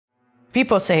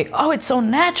People say, oh, it's so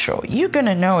natural. You're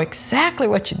gonna know exactly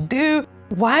what you do.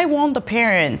 Why won't the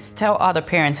parents tell other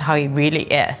parents how he really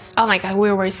is? Oh my God, we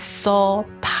were so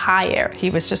tired. He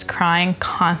was just crying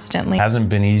constantly. It hasn't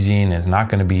been easy and it's not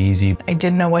gonna be easy. I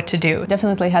didn't know what to do.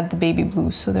 Definitely had the baby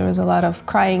blues, so there was a lot of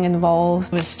crying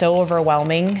involved. It was so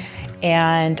overwhelming,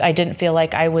 and I didn't feel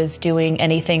like I was doing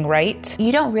anything right.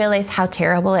 You don't realize how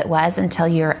terrible it was until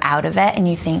you're out of it and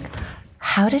you think,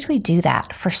 how did we do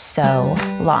that for so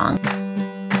long?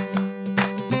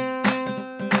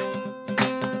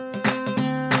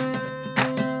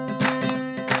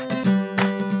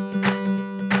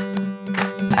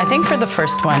 I think for the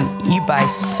first one, you buy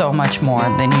so much more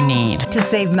than you need. To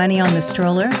save money on the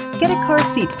stroller, get a car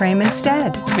seat frame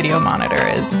instead. Video monitor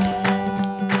is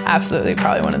absolutely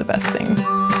probably one of the best things.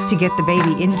 To get the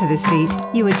baby into the seat,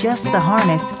 you adjust the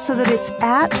harness so that it's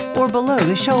at or below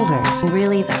the shoulders.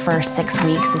 Really, the first 6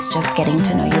 weeks is just getting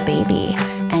to know your baby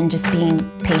and just being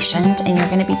patient, and you're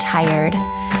gonna be tired,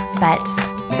 but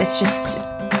it's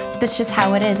just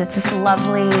how it is. It's this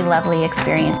lovely, lovely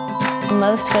experience.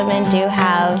 Most women do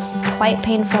have quite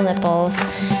painful nipples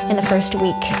in the first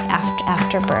week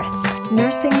after birth.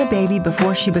 Nursing the baby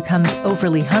before she becomes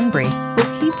overly hungry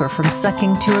will keep her from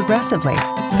sucking too aggressively.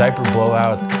 Diaper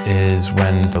blowout is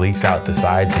when it leaks out the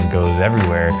sides and goes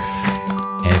everywhere.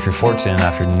 And if you're fortunate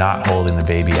enough, you're not holding the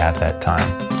baby at that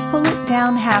time. Pull it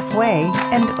down halfway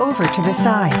and over to the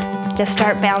side. Just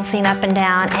start bouncing up and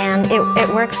down, and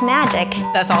it works magic.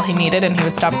 That's all he needed, and he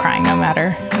would stop crying no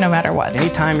matter what.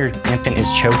 Anytime your infant is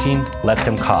choking, let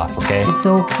them cough, okay? It's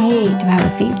okay to have a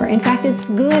fever. In fact, it's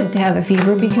good to have a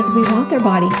fever because we want their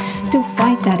body to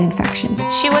fight that infection.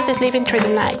 She was sleeping through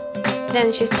the night.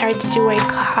 Then she started to wake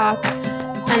up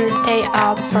and stay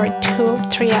up for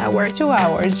 2-3 hours. 2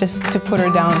 hours just to put her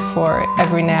down for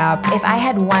every nap. If I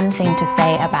had one thing to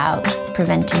say about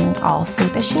preventing all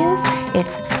sleep issues,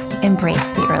 it's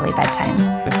embrace the early bedtime.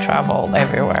 We've traveled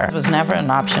everywhere. It was never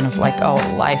an option of like, oh,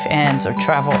 life ends or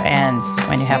travel ends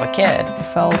when you have a kid. I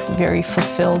felt very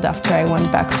fulfilled after I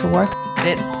went back to work.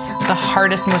 It's the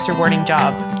hardest, most rewarding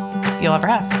job you'll ever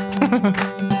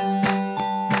have.